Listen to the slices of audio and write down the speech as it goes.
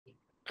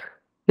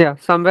Yeah,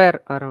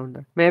 somewhere around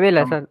that. Maybe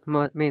lesser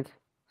means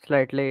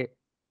slightly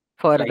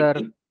further,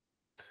 Slightly,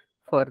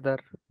 further.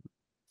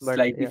 But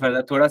slightly yeah,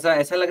 further. थोड़ा सा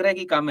ऐसा लग रहा है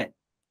कि कम है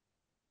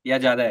या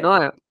ज्यादा है? no,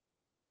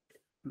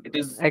 It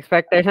is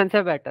expectation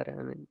से better है.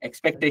 I mean,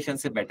 expectation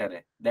से better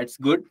है. That's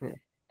good. yeah.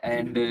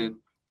 And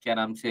क्या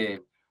नाम से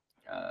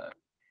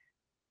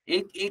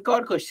एक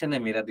और क्वेश्चन है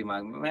मेरा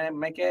दिमाग में.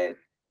 मैं क्या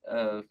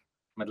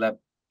मतलब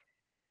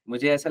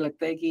मुझे ऐसा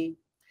लगता है कि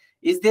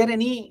is there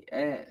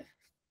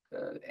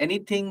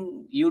anything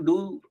you do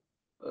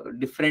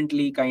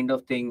differently kind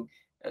of thing.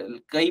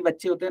 कई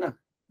बच्चे होते हैं ना.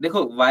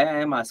 देखो, why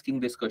I am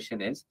asking this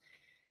question is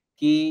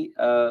कि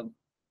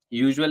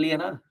यूजुअली है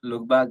ना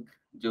लोग बाग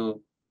जो,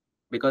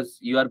 because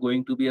you are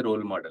going to be a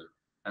role model,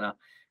 है ना.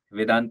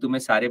 वेदांतु में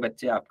सारे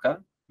बच्चे आपका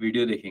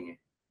वीडियो देखेंगे,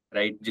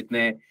 राइट?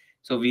 जितने,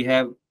 so we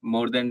have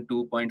more than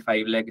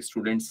 2.5 lakh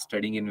students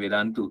studying in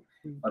Vedantu,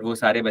 और वो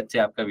सारे बच्चे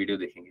आपका वीडियो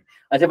देखेंगे.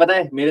 अच्छा, पता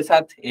है मेरे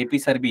साथ एपी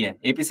सर भी हैं.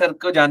 एपी सर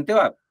को जानते हो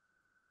आप?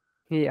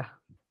 Yeah.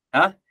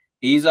 हाँ,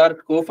 ही इज आवर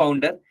को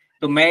फाउंडर.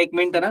 तो मैं एक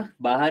मिनट है ना,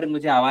 बाहर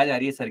मुझे आवाज आ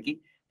रही है सर की,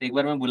 तो एक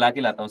बार मैं बुला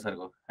के लाता हूँ सर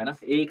को, है ना.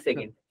 एक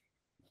सेकेंड.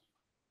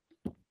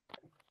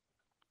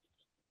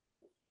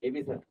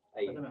 एपी सर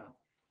आइए,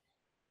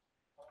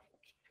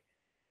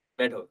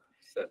 बैठो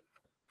सर.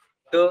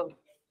 तो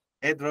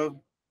Hey Dhruv,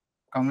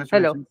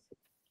 Hello. congratulations.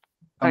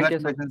 Thank you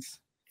so much. Congratulations.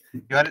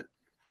 You are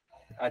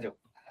आ जाओ.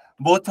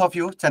 both of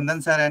you,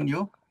 Chandan sir and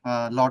you.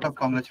 Lot of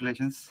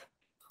congratulations.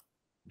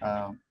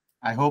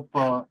 I hope.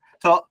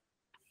 So,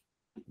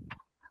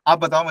 आप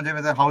बताओ मुझे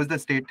whether how is the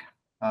state?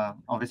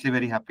 Obviously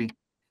very happy.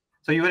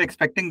 So you were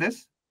expecting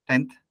this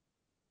 10th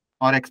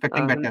or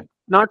expecting better?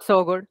 Not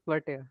so good,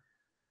 but yeah.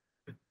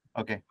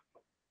 Okay.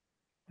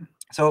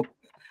 So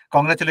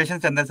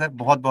congratulations Chandan sir,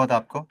 बहुत बहुत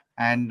आपको.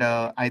 And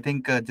I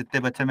think जितने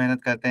बच्चे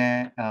मेहनत करते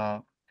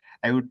हैं,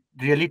 I would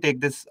really take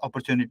this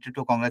opportunity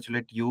to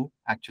congratulate you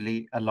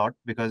actually a lot,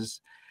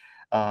 because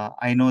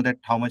I know that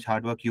how much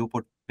hard work you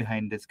put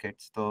behind these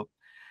kids. So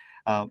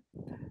Thank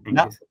you,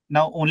 sir.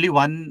 now only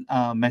one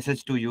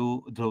message to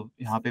you, Dhruv,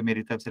 यहाँ पे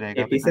मेरी तरफ से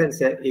रहेगा. AP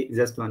sir,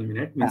 just 1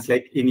 minute. Means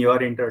like in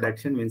your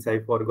introduction, means I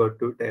forgot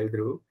to tell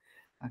Dhruv.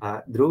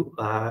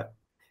 Dhruv,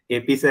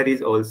 AP sir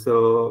is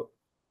also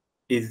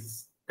a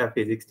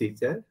physics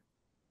teacher.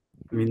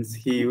 Means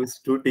he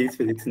used to teach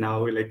physics.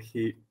 Now like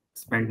he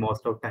spent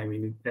most of time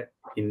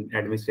in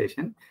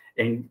administration,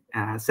 and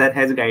sir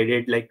has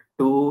guided like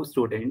 2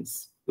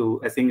 students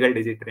to a single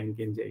digit rank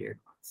in JEE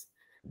Advanced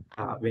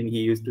when he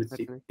used to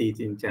teach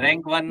in Chennai.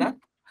 Rank 1 ना?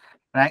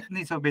 Rank,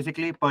 so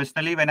basically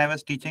personally when I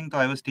was teaching, so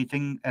I was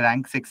teaching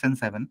rank 6 and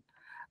 7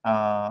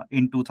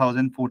 in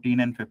 2014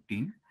 and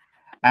 15.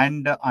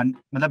 And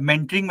मतलब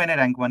mentoring मैंने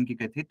rank 1 की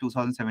थी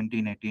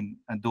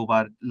 2017-18 दो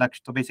बार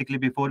लक्ष्य. So basically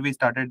before we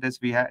started this,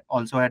 we had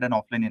also had an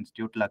offline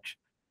institute, Laksh,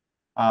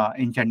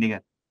 in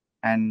Chandigarh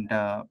and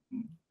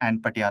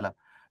Patiala.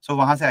 So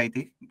वहाँ से आई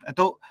थी.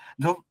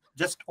 तो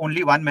just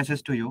only one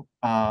message to you,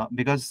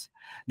 because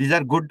these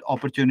are good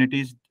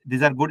opportunities,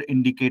 these are good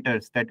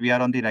indicators that we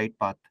are on the right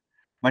path.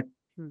 But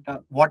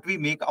what we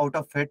make out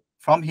of it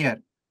from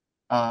here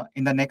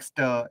in the next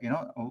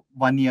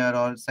 1 year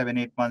or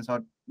 7-8 months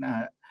or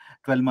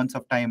 12 months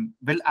of time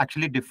will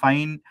actually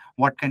define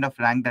what kind of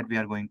rank that we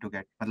are going to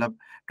get. Matlab,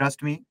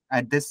 trust me,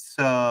 at this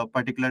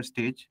particular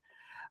stage,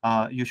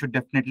 you should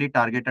definitely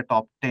target a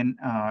top 10.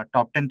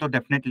 Top 10 to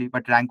definitely,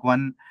 but rank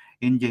 1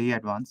 in JEE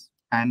Advanced.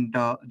 And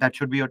that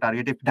should be your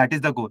target if that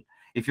is the goal.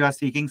 If you are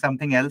seeking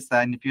something else,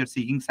 and if you are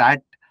seeking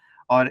SAT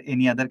or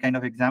any other kind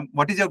of exam,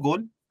 what is your goal,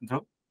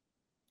 Dhruv?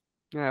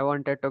 I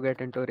wanted to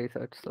get into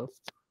research, so.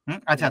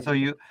 अच्छा, so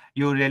you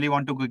really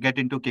want to get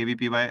into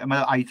KVPY,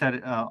 मतलब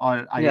ISR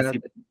or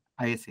ISC?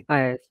 ISC.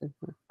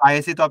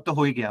 ISC तो अब तो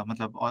हो ही गया,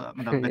 मतलब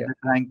with this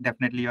rank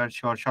definitely you are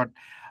sure shot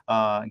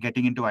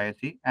getting into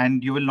ISC,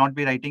 and you will not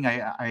be writing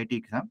IIT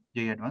exam,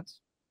 JEE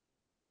Advanced.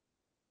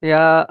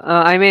 Yeah,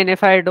 I mean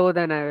if I do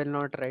then I will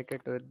not write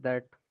it with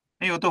that.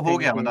 नहीं, वो तो हो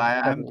गया, मतलब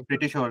I am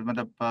pretty sure,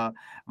 मतलब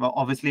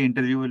obviously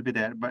interview will be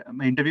there, but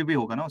interview भी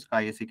होगा ना उसका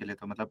ISC के लिए,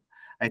 तो मतलब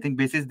I think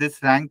basis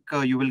this rank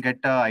you will get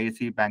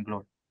ISC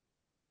Bangalore.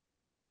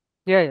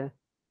 Yeah.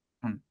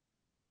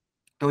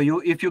 So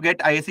if you get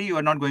ISC, you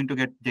are not going to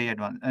get JEE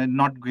Advanced,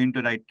 not going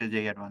to write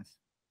JEE Advanced.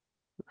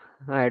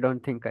 I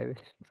don't think I will.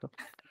 So.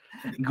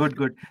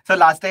 Good. So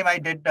last time I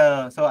did,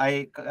 so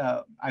I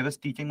was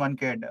teaching one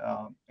kid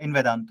in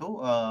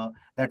Vedantu.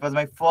 That was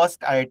my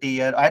first IIT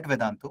year at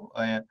Vedantu.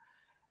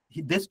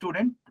 This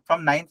student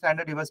from 9th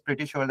standard, he was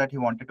pretty sure that he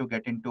wanted to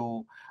get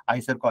into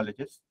ISR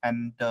colleges,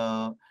 and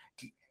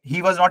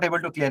he was not able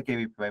to clear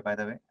KVPY, by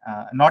the way,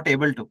 not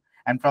able to.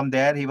 And from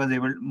there he was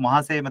able.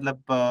 वहाँ से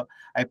मतलब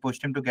I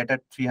pushed him to get a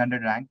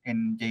 300 rank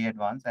in JEE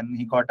Advanced, and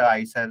he got a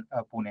ISR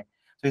Pune.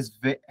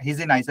 So he's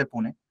in ISR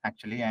Pune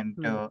actually, and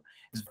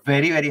is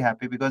very, very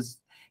happy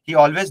because he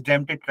always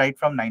dreamt it right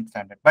from 9th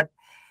standard. But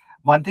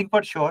one thing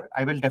for sure,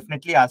 I will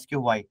definitely ask you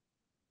why.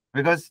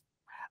 Because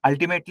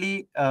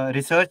ultimately,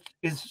 research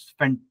is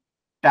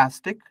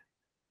fantastic.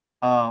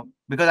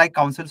 Because I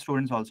counsel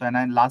students also, and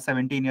in last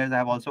 17 years, I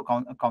have also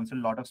counseled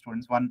a lot of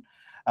students. One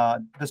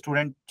The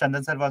student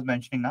Chandan sir was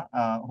mentioning,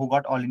 who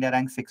got All India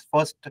rank 6,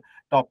 first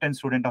top 10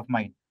 student of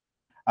mine.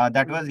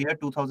 That was year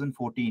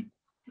 2014.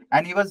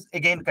 And he was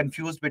again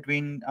confused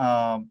between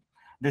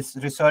this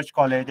research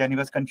college, and he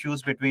was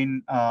confused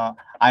between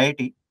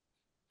IIT.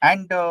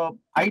 And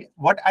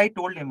what I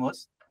told him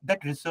was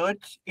that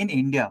research in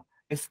India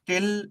is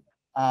still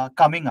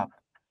coming up,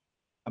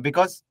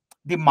 because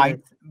the Right.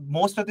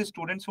 most of the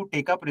students who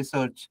take up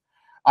research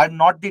are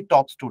not the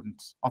top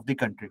students of the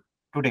country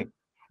today,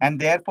 and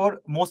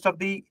therefore most of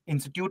the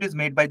institute is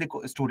made by the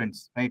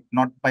students, right?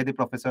 Not by the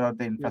professor or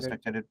the Right.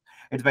 infrastructure.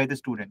 It's by the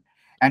student.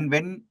 And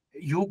when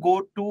you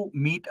go to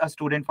meet a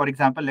student, for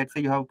example, let's say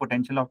you have a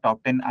potential of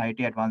top 10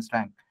 IIT advanced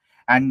rank,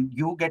 and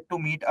you get to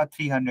meet a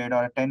 300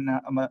 or a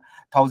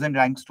 10,000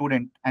 rank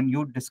student, and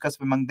you discuss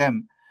among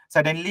them,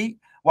 suddenly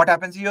what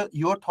happens,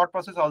 your thought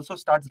process also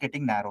starts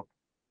getting narrowed.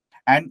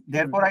 And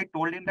therefore, I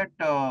told him that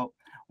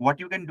what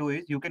you can do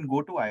is you can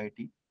go to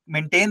IIT,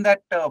 maintain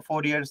that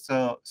 4 years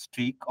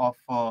streak of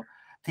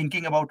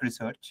thinking about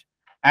research,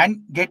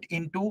 and get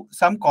into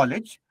some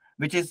college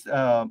which is,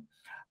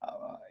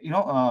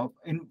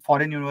 in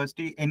foreign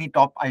university, any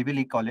top Ivy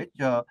League college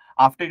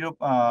after your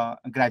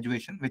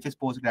graduation, which is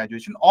post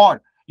graduation,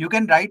 or you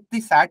can write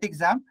the SAT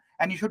exam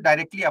and you should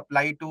directly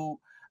apply to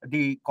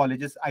the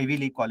colleges, Ivy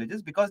League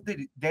colleges, because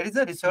there is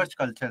a research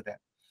culture there.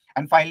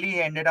 And finally,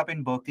 he ended up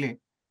in Berkeley,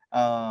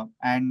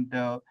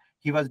 and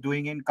he was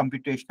doing in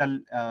computational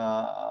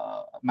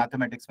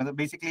mathematics,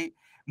 basically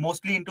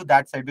mostly into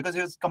that side, because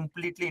he was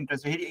completely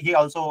interested. He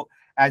also,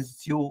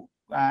 as you,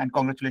 and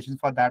congratulations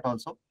for that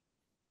also,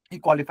 he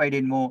qualified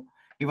in Mo.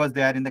 He was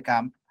there in the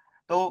camp.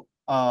 So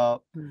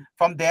Mm.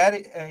 from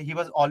there, he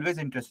was always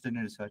interested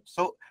in research.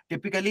 So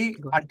typically,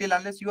 Got it. until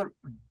unless you are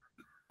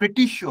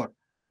pretty sure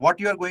what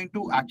you are going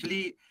to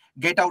actually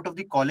get out of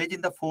the college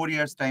in the 4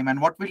 years time, and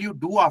what will you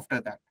do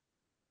after that,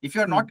 if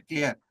you're Mm. not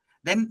clear,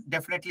 then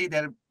definitely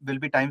there will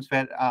be times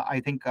where I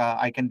think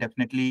I can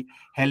definitely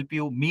help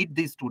you meet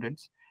these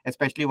students,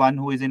 especially one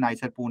who is in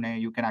ISER Pune.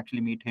 You can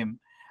actually meet him,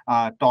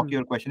 talk Mm.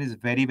 your question. Is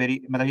very,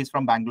 very, he's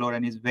from Bangalore,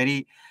 and he's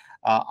very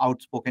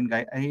outspoken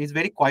guy. He's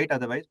very quiet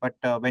otherwise, but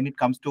when it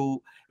comes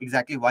to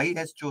exactly why he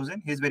has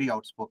chosen, he's very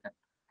outspoken.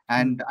 Mm.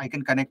 And I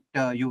can connect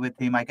you with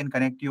him. I can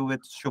connect you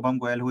with Shubham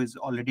Goyal, who is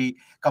already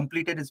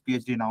completed his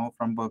PhD now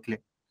from Berkeley.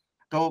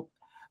 So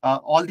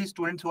all these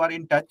students who are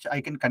in touch,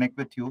 I can connect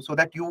with you, so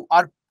that you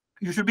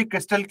should be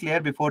crystal clear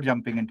before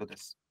jumping into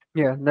this,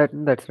 Yeah,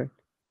 that's right.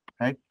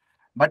 right?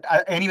 But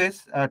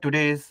anyways,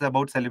 today is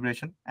about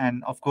celebration,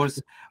 and of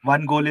course,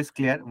 one goal is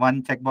clear,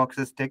 one checkbox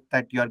is ticked,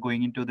 that you are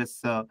going into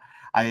this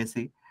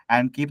ISC,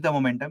 and keep the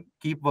momentum,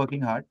 keep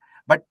working hard,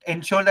 but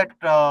ensure that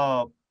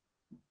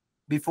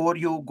before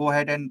you go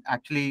ahead and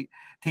actually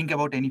think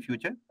about any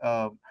future,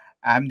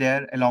 I'm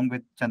there along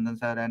with Chandan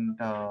sir and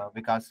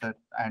Vikas sir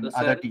and So,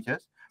 other sir,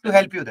 teachers to Chandan,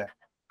 help you there.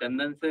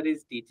 Chandan sir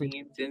is teaching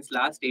it since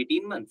last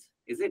 18 months.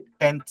 Is it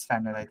 10th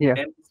standard, I think.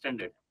 Yeah. 10th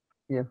standard?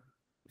 Yeah.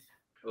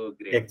 Oh,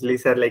 great. Actually,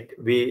 sir, like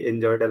we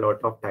enjoyed a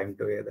lot of time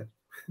together.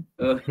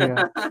 Oh.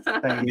 Yeah.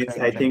 Means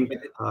I think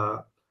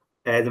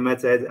as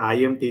much as I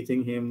am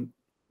teaching him,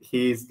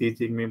 he is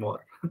teaching me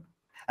more.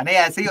 नहीं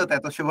ऐसे ही होता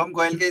है. तो शुभम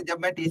गोयल के जब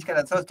मैं teach कर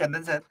रहा था,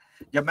 चंदन सर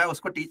जब मैं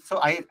उसको teach, so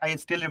I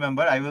still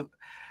remember,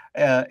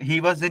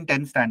 he was in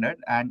 10th standard,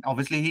 and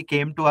obviously he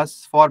came to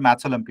us for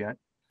maths Olympiad.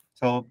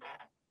 So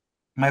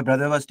my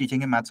brother was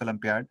teaching him maths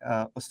Olympiad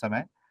उस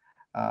समय.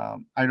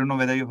 I don't know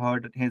whether you've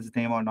heard his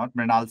name or not,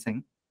 Mrinal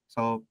Singh.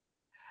 So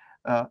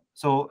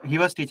he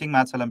was teaching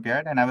maths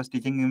Olympiad, and I was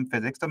teaching him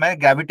physics. So मैं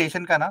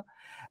gravitation का ना,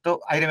 तो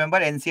I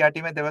remember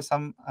NCERT में there was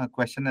some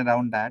question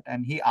around that,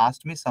 and he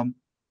asked me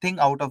something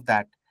out of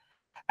that,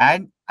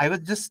 and I was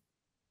just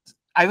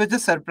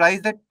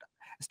surprised that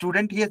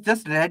student, he has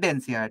just read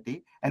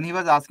NCERT, and he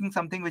was asking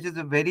something which is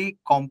a very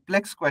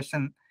complex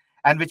question,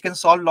 and which can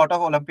solve a lot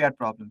of Olympiad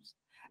problems.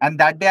 And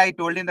that day I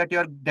told him that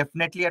you're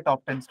definitely a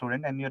top 10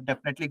 student, and you're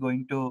definitely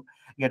going to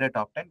get a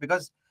top 10,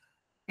 because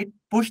it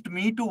pushed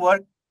me to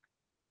work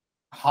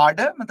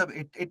harder.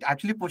 matlab it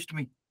actually pushed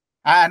me.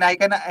 And I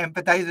can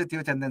empathize with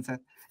you, Chandan sir,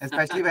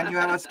 especially when you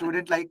have a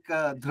student like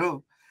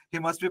Dhruv. He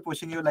must be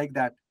pushing you like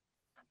that.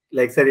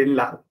 Like sir,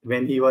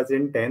 when he was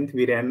in 10th,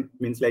 we ran,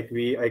 means like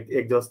we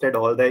exhausted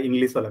all the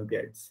English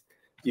Olympiads,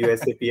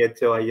 USA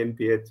PHO,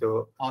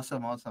 INPHO.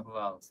 Awesome.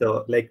 Wow.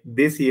 So like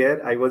this year,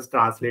 I was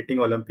translating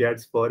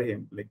Olympiads for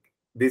him. Like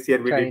this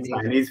year we did Chinese.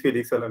 Chinese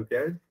physics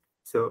Olympiad.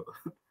 So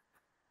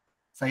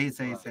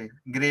सही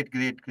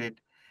great.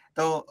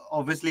 तो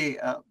obviously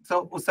so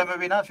उस समय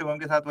भी ना शुभम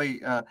के साथ वही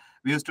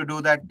we used to do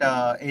that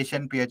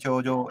Asian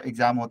PHO जो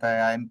एग्जाम होता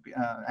है,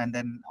 and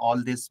then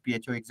all this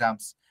PHO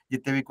exams,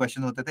 जितने भी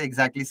क्वेश्चन होते थे,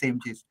 एग्जैक्टली सेम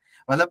चीज.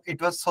 मतलब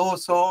it was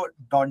so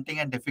daunting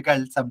and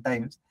difficult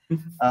sometimes,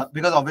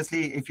 because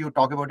obviously if you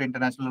talk about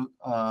international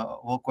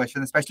वो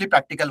क्वेश्चन, स्पेशली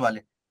प्रैक्टिकल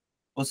वाले,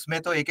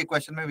 उसमें तो एक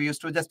क्वेश्चन में we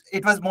used to just,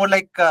 it was more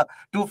like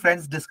two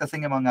friends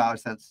discussing among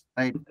ourselves,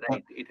 right?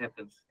 Right, it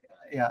happens.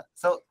 Yeah,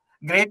 so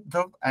great,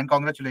 Dhruv, and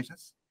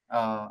congratulations,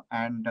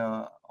 and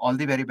all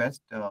the very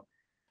best.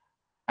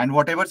 And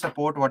whatever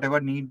support,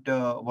 whatever need,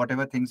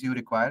 whatever things you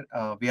require,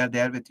 we are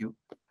there with you.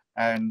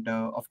 And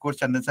of course,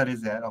 Chandan sir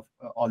is there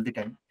all the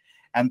time.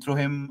 And through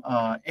him,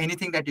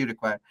 anything that you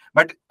require.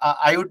 But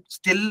I would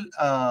still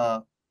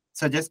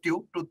suggest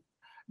you to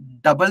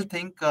double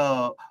think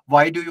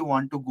why do you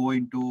want to go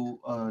into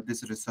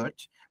this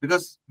research,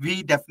 because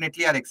we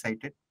definitely are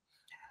excited.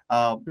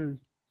 Uh, Hmm.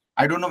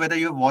 I don't know whether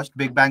you have watched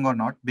Big Bang or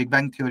not. Big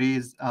Bang Theory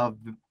is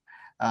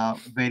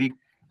very.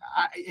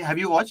 Have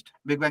you watched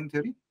Big Bang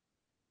Theory?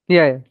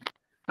 Yeah, yeah.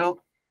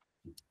 So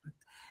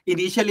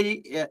initially,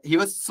 he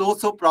was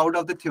so proud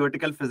of the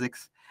theoretical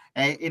physics.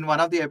 In one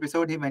of the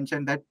episode, he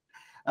mentioned that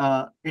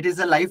it is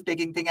a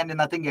life-taking thing and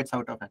nothing gets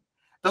out of it.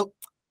 So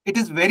it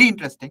is very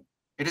interesting.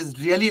 It is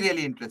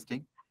really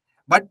interesting.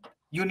 But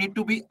you need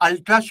to be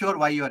ultra sure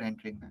why you are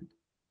entering that.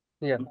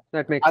 Yeah,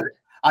 that makes sense.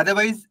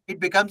 Otherwise, it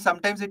becomes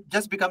sometimes it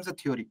just becomes a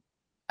theory,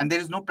 and there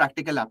is no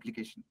practical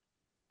application.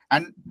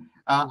 And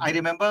I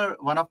remember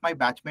one of my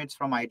batchmates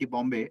from IIT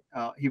Bombay.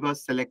 He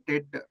was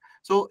selected,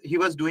 so he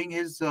was doing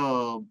his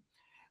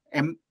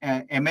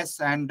MS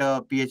and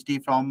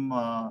PhD from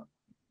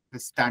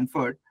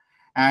Stanford,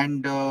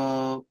 and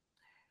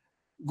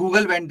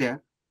Google went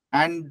there,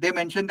 and they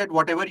mentioned that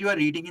whatever you are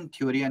reading in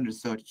theory and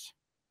research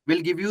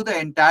will give you the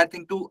entire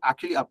thing to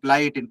actually apply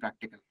it in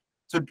practical.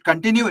 So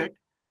continue it,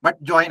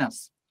 but join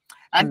us.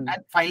 And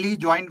finally he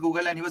joined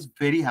Google, and he was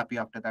very happy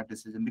after that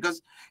decision,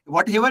 because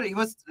whatever he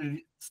was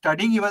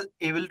studying, he was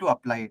able to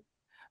apply it.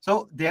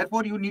 So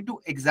therefore, you need to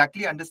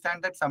exactly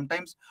understand that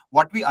sometimes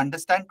what we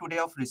understand today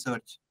of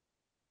research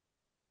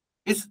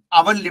is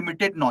our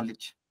limited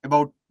knowledge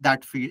about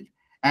that field,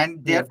 and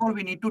Yeah, therefore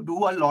we need to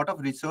do a lot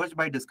of research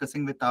by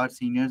discussing with our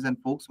seniors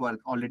and folks who are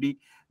already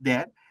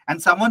there,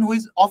 and someone who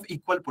is of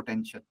equal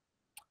potential,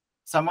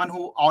 someone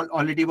who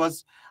already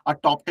was a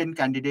top 10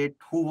 candidate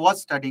who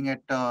was studying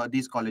at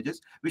these colleges.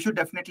 We should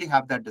definitely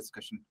have that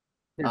discussion,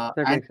 yeah,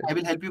 that and makes sense. I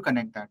will help you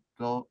connect that.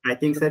 So I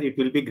think, sir, it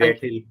will be Thank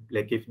great you. help,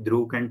 like if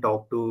Dhruv can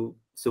talk to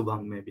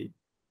Subham maybe.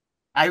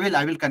 I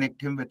will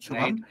connect him with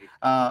Right, Shubham.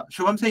 right.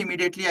 Shubham, say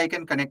immediately I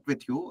can connect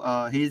with you.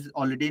 He's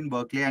already in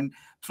Berkeley, and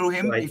through So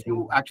him, I if think,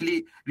 you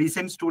actually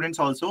recent students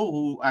also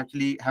who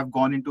actually have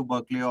gone into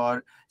Berkeley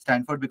or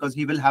Stanford, because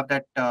he will have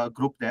that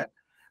group there,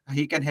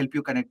 he can help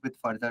you connect with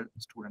further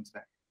students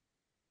there.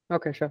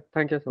 Okay, sure.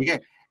 Thank you so ठीक है,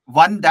 much.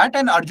 one that,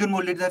 and Arjun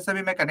Muralidhar से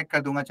भी मैं connect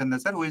कर दूंगा,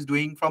 चंदन sir, who is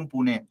doing from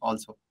Pune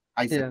also.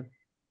 I said, Yeah,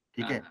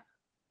 ठीक है,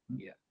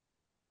 Yeah.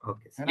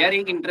 okay, है sir. ना? यार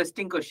एक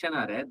इंटरेस्टिंग क्वेश्चन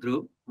आ रहा है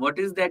ध्रुव, what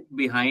is that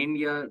behind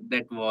your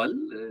that wall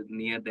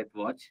near that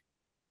watch?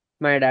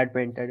 my dad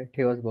painted it.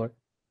 He was bored.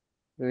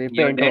 We your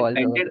paint dad walls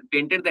over.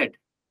 Painted that?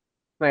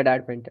 My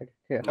dad painted.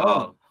 Yeah.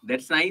 Oh,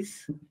 that's nice.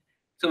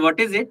 So what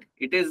is it?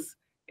 It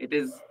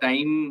is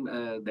time,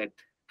 that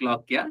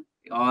clock, yeah,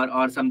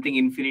 or something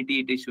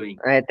infinity it is showing.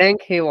 I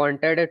think he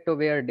wanted it to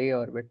be a D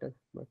orbital,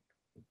 but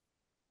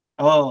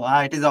Oh,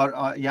 it is,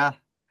 yeah,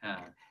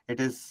 Ah, it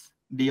is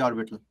d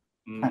orbital.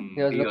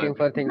 he was D looking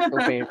for orbital. things to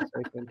paint, so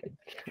he painted.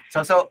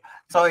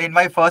 So in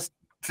my first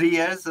 3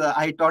 years,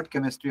 I taught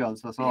chemistry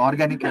also. So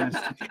organic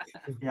chemistry.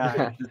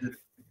 Yeah.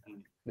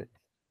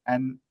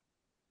 And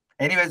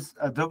anyways,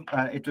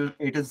 Dhruv,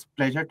 it is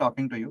pleasure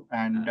talking to you,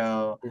 and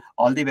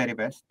all the very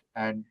best.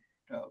 And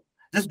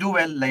just do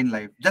well in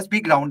life. Just be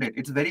grounded.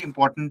 It's very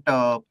important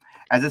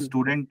as a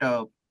student.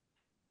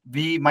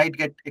 We might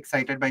get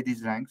excited by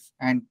these ranks,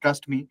 and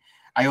trust me,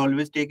 I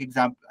always take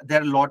example.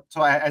 There are a lot.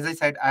 So as I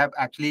said, I have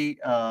actually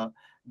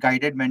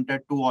guided,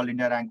 mentored 2 All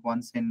India rank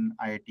ones in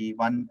IIT,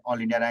 1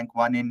 All India rank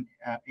one in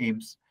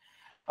AIMS,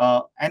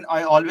 and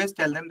I always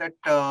tell them that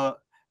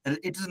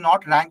it is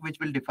not rank which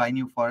will define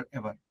you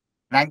forever.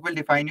 Rank will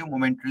define you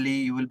momentarily.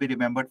 You will be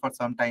remembered for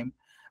some time,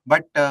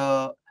 but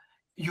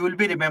you will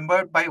be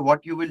remembered by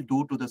what you will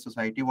do to the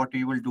society, what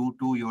you will do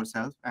to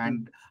yourself,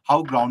 and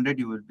how grounded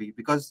you will be.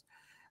 Because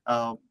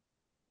uh,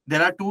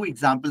 there are two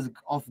examples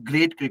of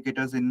great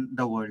cricketers in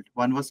the world.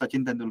 One was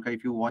Sachin Tendulkar,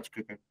 if you watch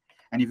cricket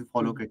and if you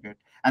follow cricket,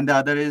 and the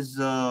other is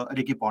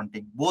Ricky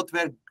Ponting. Both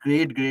were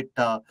great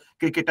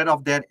cricketer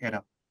of their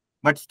era,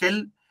 but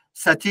still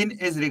Sachin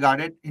is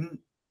regarded in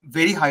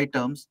very high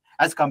terms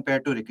as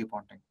compared to Ricky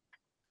Ponting.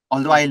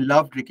 Although I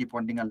loved Ricky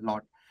Ponting a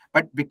lot,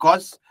 but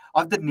because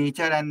of the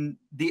nature and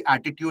the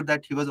attitude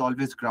that he was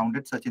always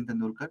grounded, Sachin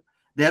Tendulkar,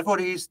 therefore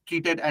he is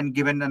treated and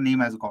given a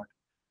name as God.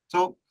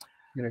 So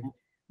Right.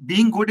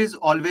 being good is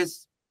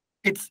always,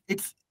 it's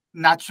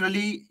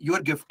naturally you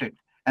are gifted,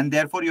 and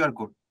therefore you are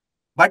good,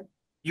 but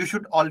you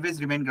should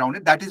always remain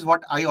grounded. That is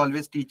what I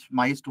always teach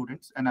my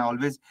students, and I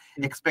always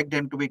expect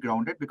them to be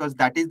grounded, because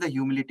that is the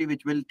humility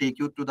which will take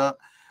you to the,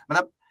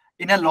 matlab,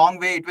 in a long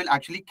way, it will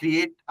actually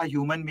create a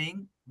human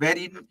being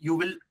wherein you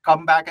will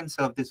come back and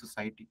serve the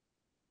society.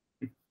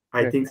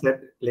 I Right. think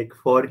that like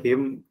for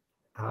him,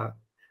 uh,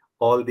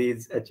 all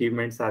these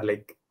achievements are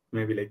like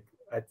maybe like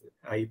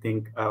I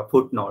think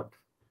footnote.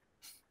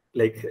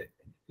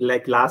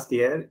 Like last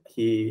year,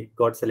 he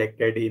got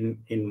selected in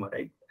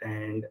Mumbai,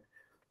 and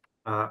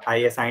I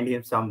assigned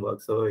him some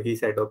work. So he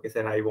said, "Okay,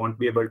 sir, I won't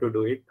be able to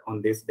do it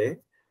on this day.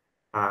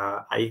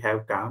 I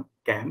have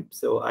camp,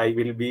 so I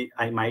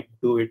might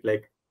do it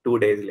like 2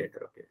 days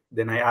later. Okay.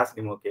 Then I asked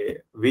him, okay,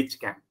 which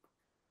camp?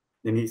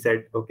 Then he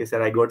said, okay,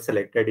 sir, I got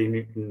selected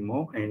in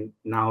Mo, and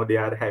now they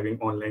are having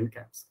online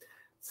camps.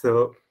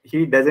 So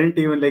he doesn't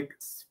even like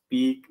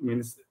speak,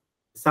 means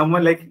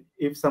someone like,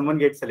 if someone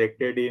gets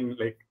selected in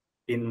like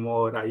in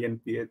Mo or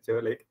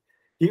INPHO, like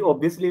he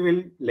obviously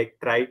will like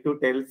try to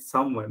tell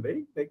someone,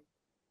 right? Like,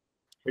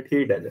 but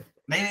he doesn't.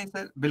 नहीं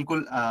sir,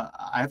 बिल्कुल.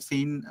 I have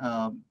seen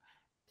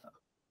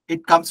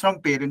it comes from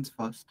parents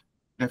first.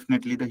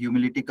 Definitely, the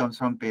humility comes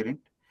from parent,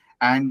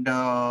 and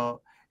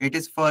it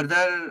is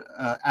further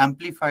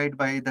amplified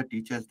by the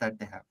teachers that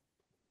they have.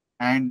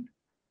 And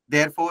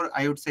therefore,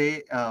 I would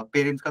say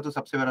parents का तो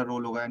सबसे बड़ा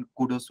role होगा, and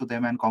kudos to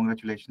them and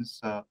congratulations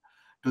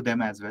to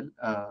them as well.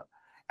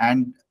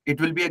 And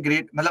it will be a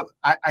great. मतलब,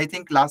 I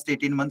think last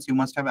 18 months you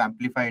must have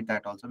amplified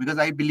that also, because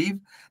I believe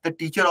the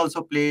teacher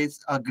also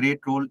plays a great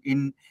role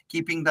in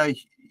keeping the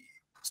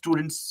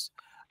students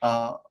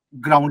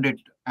grounded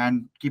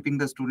and keeping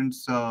the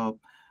students, I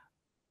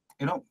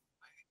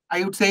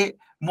would say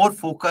more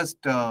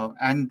focused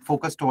and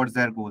focused towards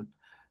their goal.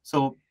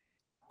 So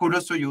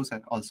kudos to you,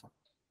 sir, also.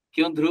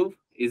 Kyun, Dhruv?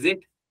 Is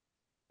it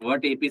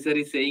what AP sir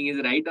is saying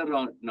is right or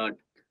wrong? Not?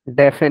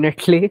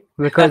 Definitely,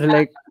 because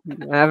like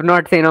I have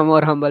not seen a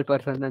more humble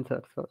person than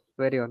sir. So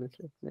very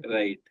honestly, like,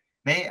 Right.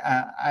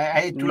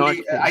 I not truly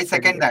seen I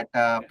second that.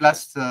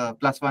 Plus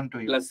one to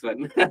you. Plus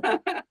one.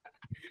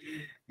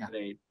 Yeah.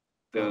 Right.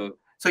 So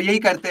So यही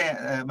करते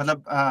हैं.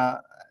 मतलब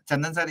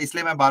चंदन sir,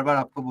 इसलिए मैं बार बार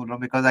आपको बोल रहा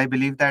हूँ, बिकॉज आई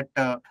बिलीव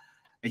दैट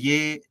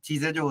ये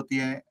चीजें जो होती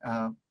है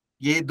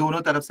ये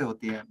दोनों तरफ से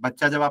होती है.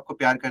 बच्चा जब आपको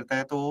प्यार करता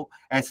है तो वो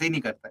ऐसे ही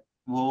नहीं करता है.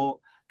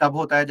 वो तब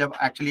होता है जब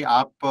एक्चुअली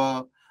आप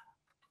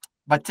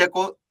बच्चे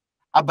को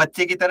आप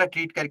बच्चे की तरह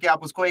ट्रीट करके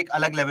आप उसको एक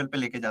अलग लेवल पे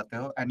लेके जाते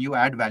हो, and you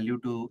add value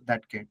to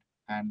that kid.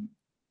 And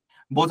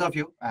both of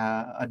you,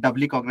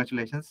 doubly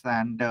congratulations,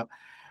 and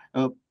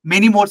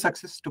many more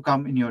success to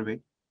come in your way.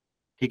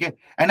 ठीक है.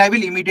 And I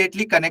will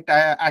immediately connect.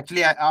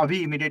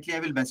 Abhi immediately I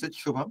will message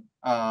Shubham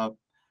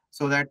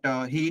so that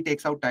he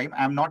takes out time.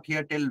 I'm not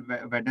here till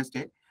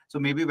Wednesday, so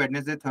maybe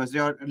Wednesday,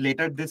 Thursday, or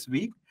later this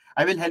week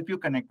I will help you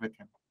connect with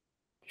him.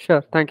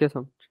 sure. Thank you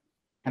so much.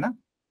 है ना?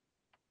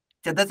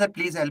 Chandra sir,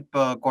 please help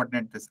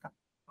coordinate this.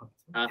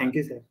 Thank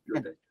you, sir.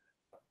 do that.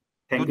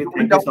 Thank So you. do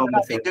Thank it you so down,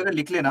 much, sir. एक जगह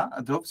लिख लेना,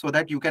 Dhruv, so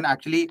that you can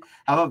actually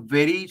have a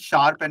very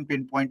sharp and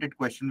pinpointed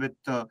question with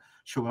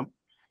Shubham.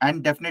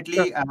 And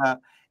definitely,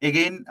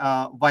 again,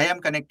 why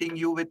I'm connecting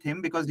you with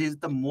him, because he's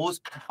the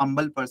most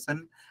humble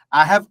person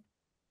I have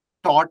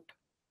taught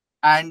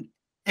and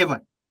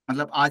ever.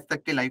 मतलब आज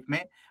तक के life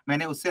में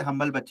मैंने उससे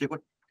humble बच्चे को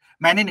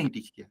मैंने नहीं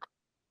टीच किया.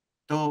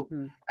 So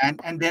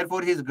and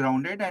therefore he is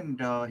grounded,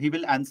 and he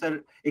will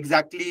answer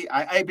exactly.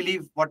 I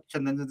believe what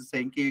Chandan is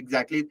saying कि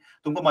exactly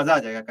तुमको मजा आ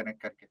जाएगा connect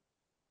करके.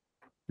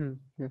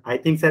 Yeah. I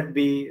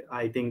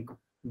think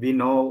we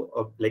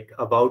know like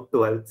about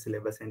 12th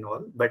syllabus and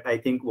all, but I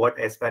think what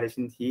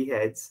aspirations he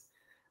has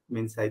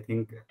means I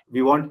think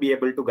we won't be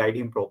able to guide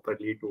him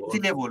properly to all.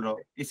 इसीलिए बोल रहा हूँ,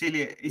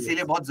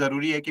 इसीलिए बहुत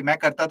जरूरी है कि मैं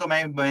करता तो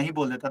मैं ही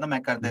बोल देता था,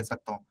 मैं कर दे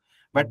सकता हूँ.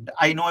 But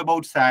I know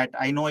about SAT,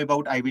 I know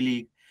about Ivy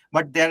League,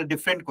 but there are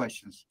different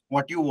questions.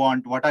 What you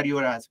want, what are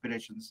your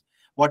aspirations,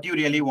 what you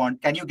really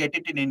want, can you get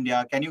it in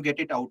India, can you get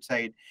it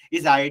outside,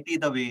 is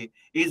IIT the way,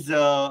 is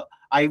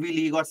Ivy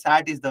League or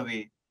SAT is the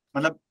way.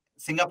 मतलब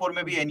Singapore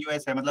में भी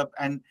NUS है, मतलब,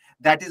 and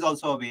that is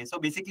also a way. So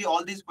basically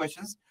all these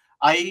questions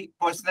I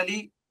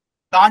personally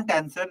can't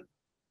answer.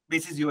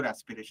 This is your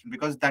aspiration,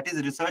 because that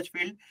is research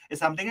field is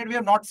something that we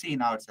have not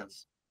seen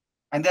ourselves,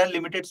 and there are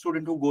limited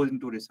students who go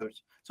into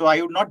research. So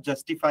I would not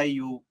justify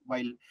you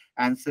while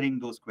answering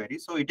those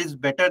queries. So it is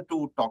better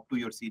to talk to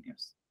your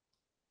seniors.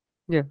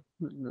 Yeah,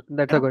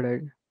 that's a good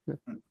idea.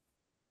 Yeah.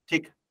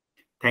 ठीक.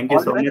 Thank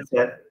you so much,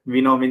 sir. We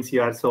know means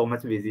you are so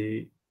much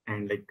busy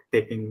and like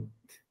taking.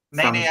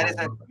 नहीं अरे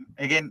sir,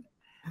 again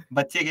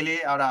बच्चे के लिए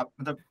और आप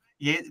मतलब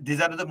ये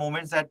these are the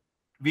moments that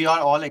we are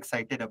all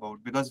excited about,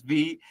 because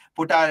we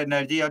put our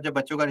energy, और जब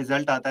बच्चों का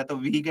रिजल्ट आता है तो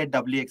we get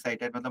doubly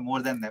excited, मतलब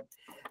more than them.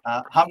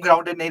 हम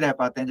grounded नहीं रह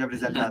पाते हैं जब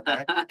रिजल्ट आता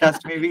है.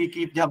 Trust me, we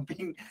keep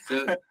jumping.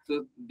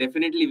 So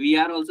definitely we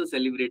are also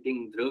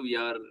celebrating, Dhruv,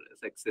 your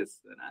success.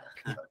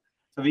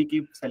 So we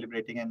keep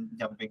celebrating and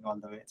jumping all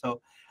the way.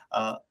 So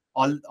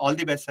all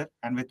the best, sir,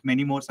 and with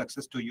many more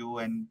success to you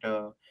and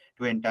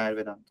to entire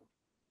Vedantu.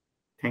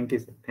 Thank you,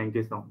 sir. Thank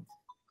you so much.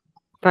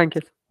 Thank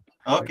you.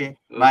 Okay.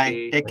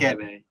 Bye. Take care.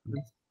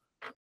 Bye.